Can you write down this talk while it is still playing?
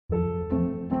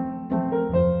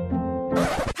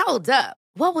Hold up.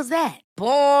 What was that?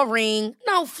 Boring.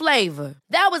 No flavor.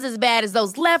 That was as bad as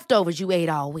those leftovers you ate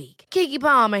all week. Keke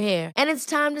Palmer here, and it's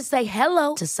time to say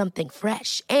hello to something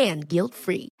fresh and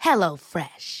guilt-free. Hello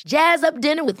Fresh. Jazz up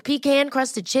dinner with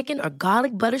pecan-crusted chicken or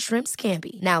garlic butter shrimp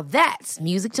scampi. Now that's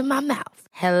music to my mouth.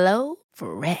 Hello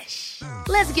Fresh.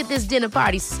 Let's get this dinner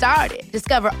party started.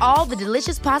 Discover all the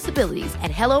delicious possibilities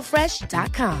at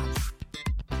hellofresh.com.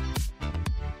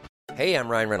 Hey, I'm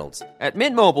Ryan Reynolds. At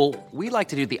Mint Mobile, we like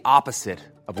to do the opposite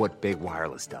of what Big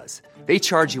Wireless does. They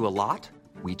charge you a lot,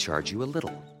 we charge you a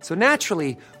little. So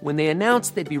naturally, when they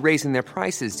announced they'd be raising their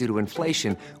prices due to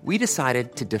inflation, we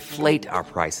decided to deflate our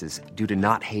prices due to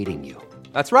not hating you.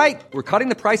 That's right. We're cutting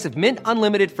the price of Mint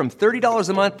Unlimited from $30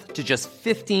 a month to just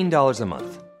 $15 a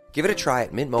month. Give it a try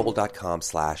at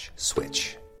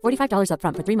mintmobile.com/switch. $45 up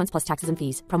front for 3 months plus taxes and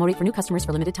fees. Promo rate for new customers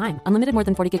for limited time. Unlimited more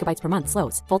than 40 gigabytes per month.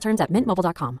 Slows full terms at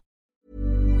mintmobile.com.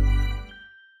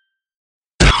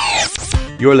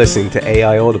 You're listening to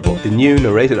AI Audible, the new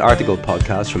narrated article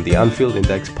podcast from the Anfield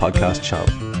Index podcast channel.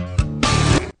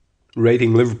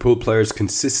 Rating Liverpool players'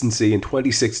 consistency in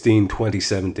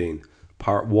 2016-2017,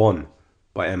 Part 1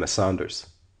 by Emma Sanders.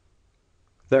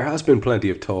 There has been plenty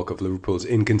of talk of Liverpool's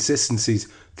inconsistencies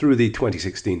through the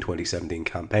 2016-2017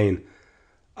 campaign.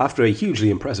 After a hugely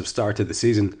impressive start to the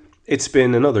season, it's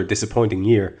been another disappointing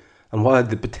year, and while had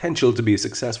the potential to be a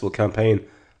successful campaign,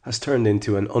 has turned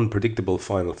into an unpredictable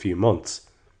final few months.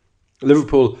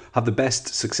 Liverpool have the best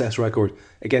success record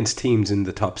against teams in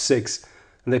the top six,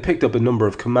 and they picked up a number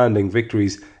of commanding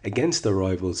victories against their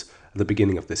rivals at the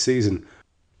beginning of the season.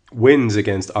 Wins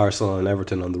against Arsenal and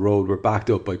Everton on the road were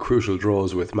backed up by crucial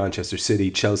draws with Manchester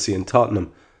City, Chelsea and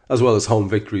Tottenham, as well as home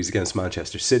victories against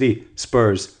Manchester City,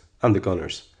 Spurs and the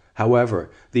Gunners.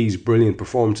 However, these brilliant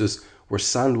performances were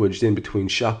sandwiched in between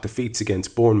shock defeats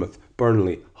against Bournemouth,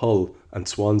 Burnley, Hull and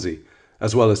Swansea,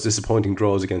 as well as disappointing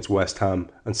draws against West Ham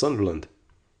and Sunderland.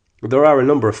 There are a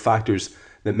number of factors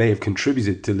that may have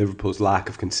contributed to Liverpool's lack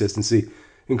of consistency,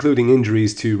 including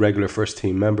injuries to regular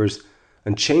first-team members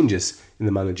and changes in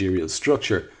the managerial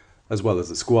structure, as well as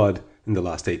the squad, in the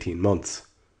last 18 months.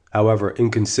 However,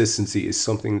 inconsistency is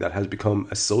something that has become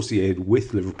associated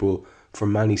with Liverpool for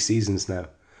many seasons now,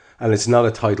 and it's not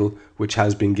a title which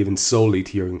has been given solely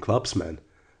to Jurgen Klopp's men.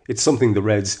 It's something the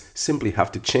Reds simply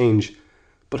have to change.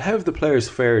 But how have the players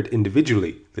fared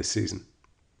individually this season?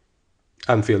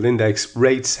 Anfield Index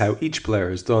rates how each player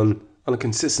has done on a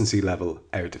consistency level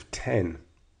out of 10.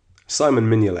 Simon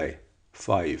Mignolet,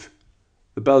 5.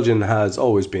 The Belgian has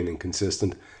always been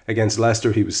inconsistent. Against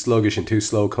Leicester he was sluggish and too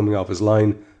slow coming off his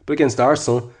line, but against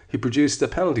Arsenal he produced a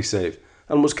penalty save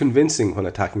and was convincing when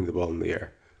attacking the ball in the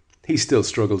air. He still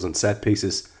struggles on set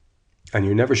pieces, and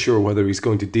you're never sure whether he's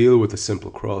going to deal with a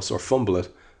simple cross or fumble it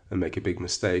and make a big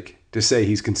mistake. To say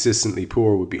he's consistently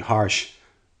poor would be harsh,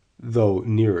 though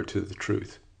nearer to the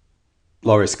truth.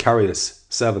 Loris Karius,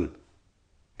 7.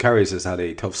 Karius has had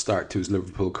a tough start to his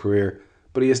Liverpool career,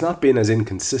 but he has not been as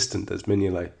inconsistent as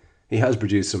Mignolet. He has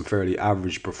produced some fairly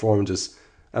average performances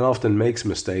and often makes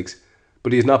mistakes,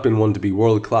 but he has not been one to be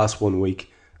world class one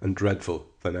week and dreadful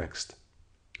the next.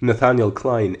 Nathaniel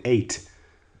Klein, 8.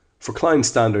 For Klein's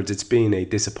standards, it's been a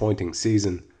disappointing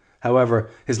season. However,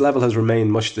 his level has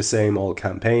remained much the same all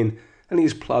campaign, and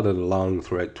he's plodded along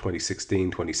throughout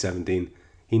 2016-2017.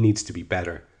 He needs to be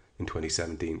better in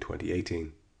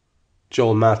 2017-2018.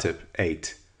 Joel Matip,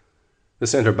 8. The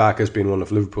centre-back has been one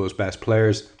of Liverpool's best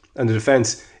players, and the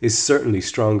defence is certainly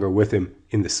stronger with him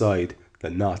in the side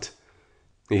than not.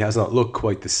 He has not looked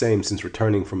quite the same since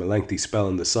returning from a lengthy spell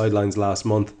on the sidelines last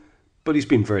month, but he's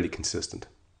been fairly consistent.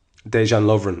 Dejan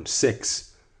Lovren, 6.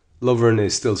 Lovren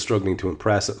is still struggling to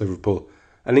impress at Liverpool,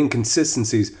 and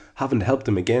inconsistencies haven't helped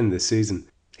him again this season.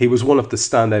 He was one of the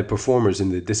standout performers in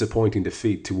the disappointing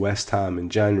defeat to West Ham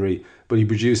in January, but he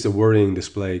produced a worrying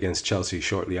display against Chelsea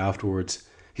shortly afterwards.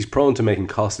 He's prone to making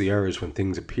costly errors when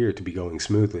things appear to be going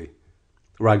smoothly.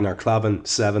 Ragnar Klavan,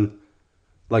 7.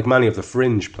 Like many of the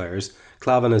fringe players,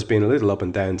 Klavan has been a little up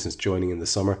and down since joining in the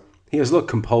summer. He has looked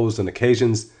composed on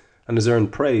occasions and has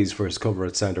earned praise for his cover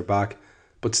at centre-back,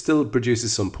 but still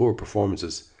produces some poor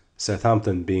performances,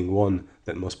 Southampton being one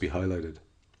that must be highlighted.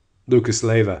 Lucas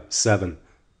Leiva, 7.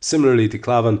 Similarly to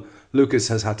Klavan, Lucas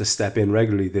has had to step in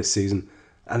regularly this season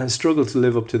and has struggled to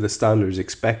live up to the standards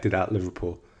expected at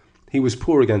Liverpool. He was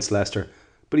poor against Leicester,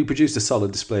 but he produced a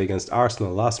solid display against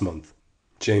Arsenal last month.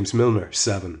 James Milner,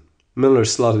 7. Milner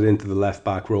slotted into the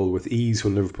left-back role with ease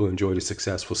when Liverpool enjoyed a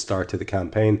successful start to the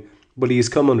campaign, but he has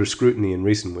come under scrutiny in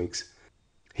recent weeks.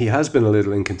 He has been a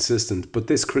little inconsistent, but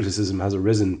this criticism has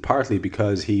arisen partly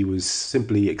because he was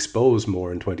simply exposed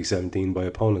more in 2017 by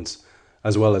opponents,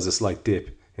 as well as a slight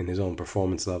dip in his own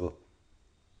performance level.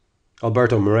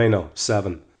 Alberto Moreno,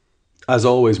 7. As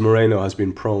always, Moreno has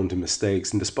been prone to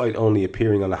mistakes, and despite only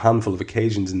appearing on a handful of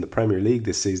occasions in the Premier League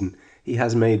this season, he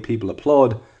has made people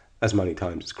applaud as many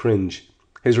times as cringe.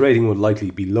 His rating would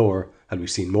likely be lower had we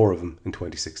seen more of him in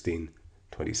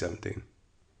 2016-2017.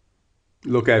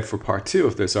 Look out for part 2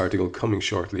 of this article coming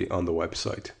shortly on the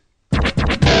website.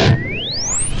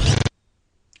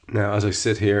 Now, as I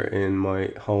sit here in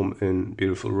my home in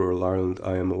beautiful rural Ireland,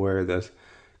 I am aware that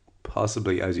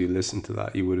possibly as you listen to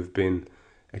that, you would have been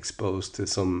exposed to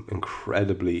some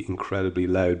incredibly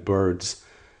loud birds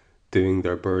doing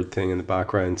their bird thing in the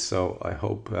background. So I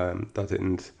hope that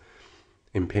didn't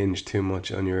impinge too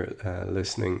much on your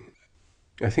listening.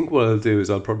 I think what I'll do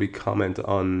is I'll probably comment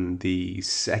on the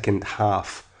second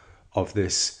half of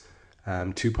this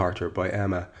two-parter by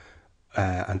Emma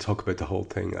and talk about the whole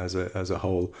thing as a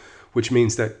whole, which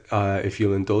means that if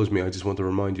you'll indulge me, I just want to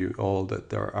remind you all that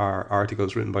there are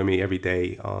articles written by me every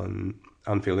day on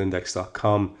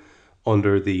AnfieldIndex.com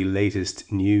under the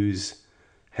latest news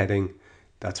heading.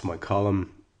 That's my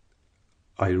column.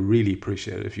 I really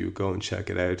appreciate it if you would go and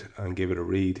check it out and give it a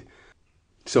read.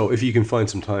 So if you can find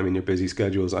some time in your busy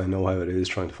schedules, I know how it is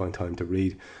trying to find time to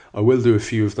read. I will do a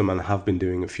few of them and have been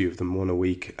doing a few of them, one a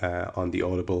week on the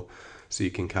Audible, so you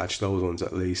can catch those ones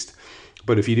at least.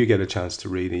 But if you do get a chance to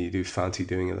read and you do fancy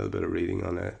doing a little bit of reading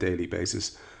on a daily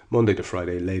basis, Monday to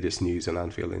Friday, latest news on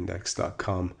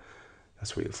AnfieldIndex.com.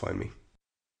 That's where you'll find me.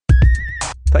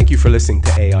 Thank you for listening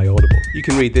to AI Audible. You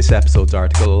can read this episode's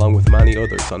article along with many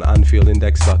others on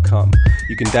AnfieldIndex.com.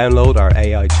 You can download our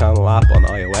AI channel app on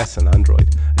iOS and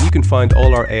Android. And you can find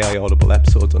all our AI Audible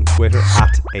episodes on Twitter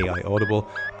at AI Audible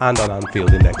and on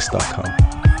AnfieldIndex.com.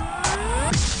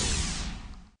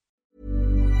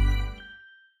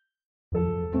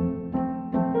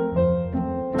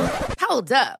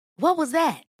 Hold up. What was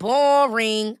that?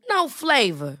 Boring. No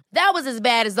flavor. That was as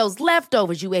bad as those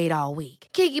leftovers you ate all week.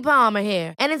 Keke Palmer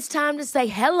here, and it's time to say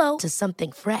hello to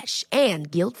something fresh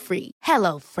and guilt-free.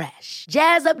 Hello Fresh.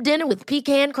 Jazz up dinner with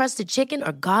pecan-crusted chicken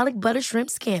or garlic butter shrimp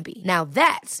scampi. Now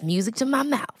that's music to my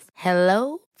mouth.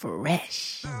 Hello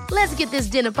Fresh. Let's get this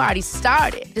dinner party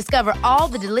started. Discover all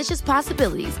the delicious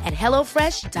possibilities at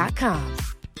HelloFresh.com.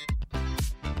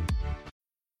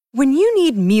 When you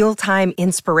need mealtime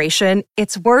inspiration,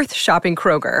 it's worth shopping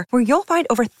Kroger, where you'll find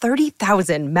over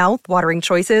 30,000 mouth-watering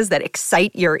choices that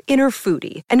excite your inner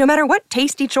foodie. And no matter what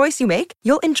tasty choice you make,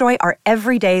 you'll enjoy our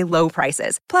everyday low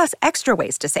prices, plus extra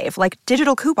ways to save, like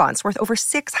digital coupons worth over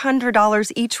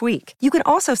 $600 each week. You can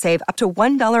also save up to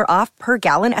 $1 off per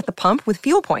gallon at the pump with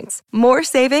fuel points. More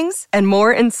savings and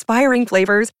more inspiring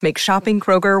flavors make shopping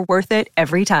Kroger worth it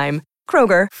every time.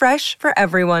 Kroger, fresh for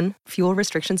everyone. Fuel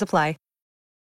restrictions apply.